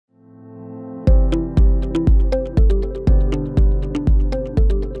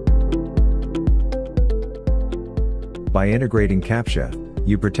By integrating Captcha,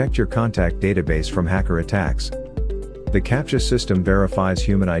 you protect your contact database from hacker attacks. The Captcha system verifies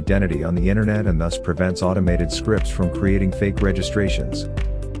human identity on the internet and thus prevents automated scripts from creating fake registrations.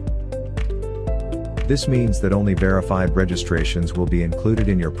 This means that only verified registrations will be included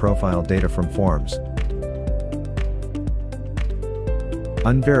in your profile data from forms.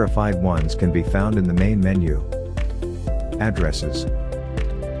 Unverified ones can be found in the main menu. Addresses.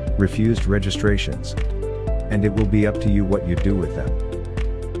 Refused registrations. And it will be up to you what you do with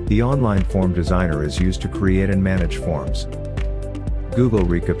them. The online form designer is used to create and manage forms. Google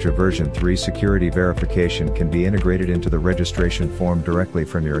Captcha version 3 security verification can be integrated into the registration form directly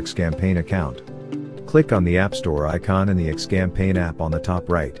from your XCAMPAIGN account. Click on the App Store icon in the XCAMPAIGN app on the top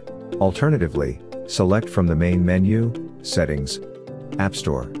right. Alternatively, select from the main menu, Settings, App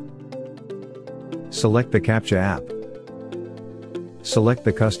Store. Select the Captcha app. Select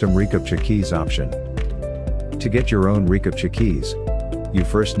the Custom Captcha Keys option. To get your own Captcha keys, you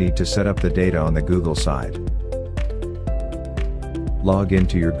first need to set up the data on the Google side. Log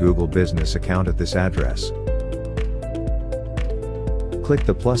into your Google business account at this address. Click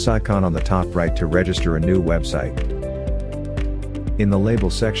the plus icon on the top right to register a new website. In the label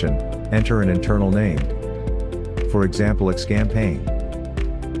section, enter an internal name. For example, XCAMPAIGN.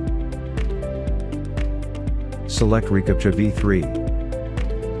 Select Captcha v3.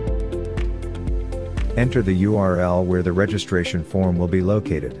 Enter the URL where the registration form will be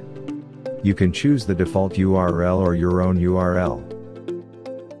located. You can choose the default URL or your own URL.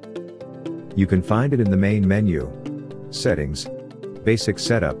 You can find it in the main menu, Settings, Basic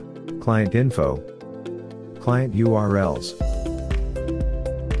Setup, Client Info, Client URLs.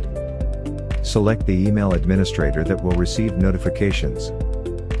 Select the email administrator that will receive notifications.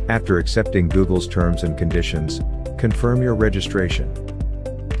 After accepting Google's terms and conditions, confirm your registration.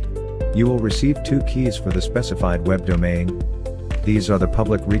 You will receive two keys for the specified web domain. These are the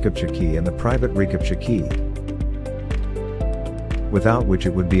public Captcha key and the private Captcha key, without which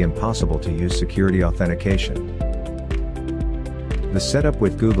it would be impossible to use security authentication. The setup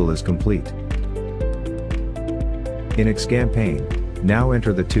with Google is complete. In XCAMPAIGN, now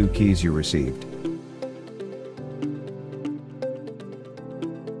enter the two keys you received.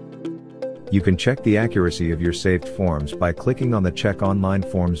 You can check the accuracy of your saved forms by clicking on the Check Online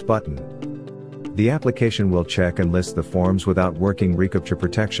Forms button. The application will check and list the forms without working Captcha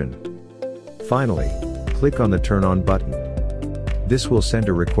protection. Finally, click on the Turn On button. This will send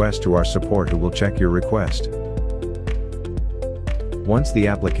a request to our support who will check your request. Once the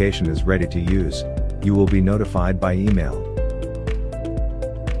application is ready to use, you will be notified by email.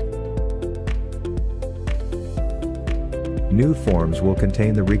 New forms will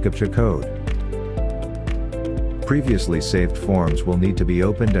contain the Captcha code. Previously saved forms will need to be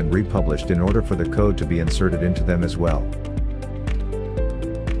opened and republished in order for the code to be inserted into them as well.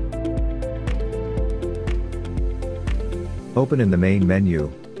 Open in the main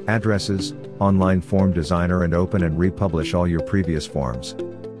menu, Addresses, Online Form Designer and open and republish all your previous forms.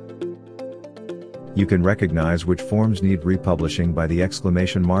 You can recognize which forms need republishing by the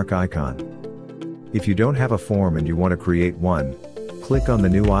exclamation mark icon. If you don't have a form and you want to create one, click on the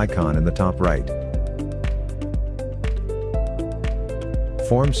new icon in the top right.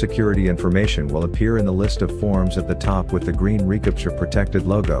 Form security information will appear in the list of forms at the top with the green Captcha protected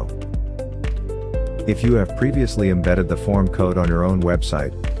logo. If you have previously embedded the form code on your own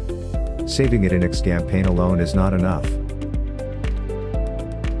website, saving it in XCAMPAIGN alone is not enough.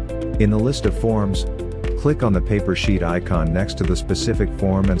 In the list of forms, click on the paper sheet icon next to the specific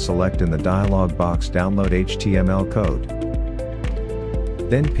form and select in the dialog box Download HTML code.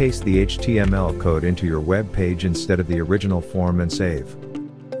 Then paste the HTML code into your web page instead of the original form and save.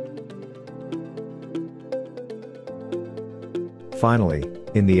 Finally,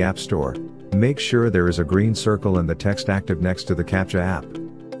 in the App Store, make sure there is a green circle and the text active next to the Captcha app.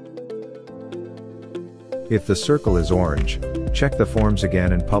 If the circle is orange, check the forms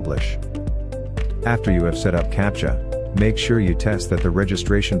again and publish. After you have set up Captcha, make sure you test that the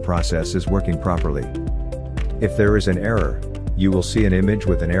registration process is working properly. If there is an error, you will see an image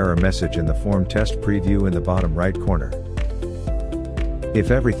with an error message in the form test preview in the bottom right corner. If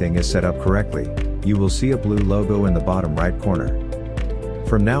everything is set up correctly, you will see a blue logo in the bottom right corner.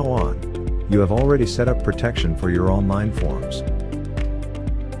 From now on, you have already set up protection for your online forms.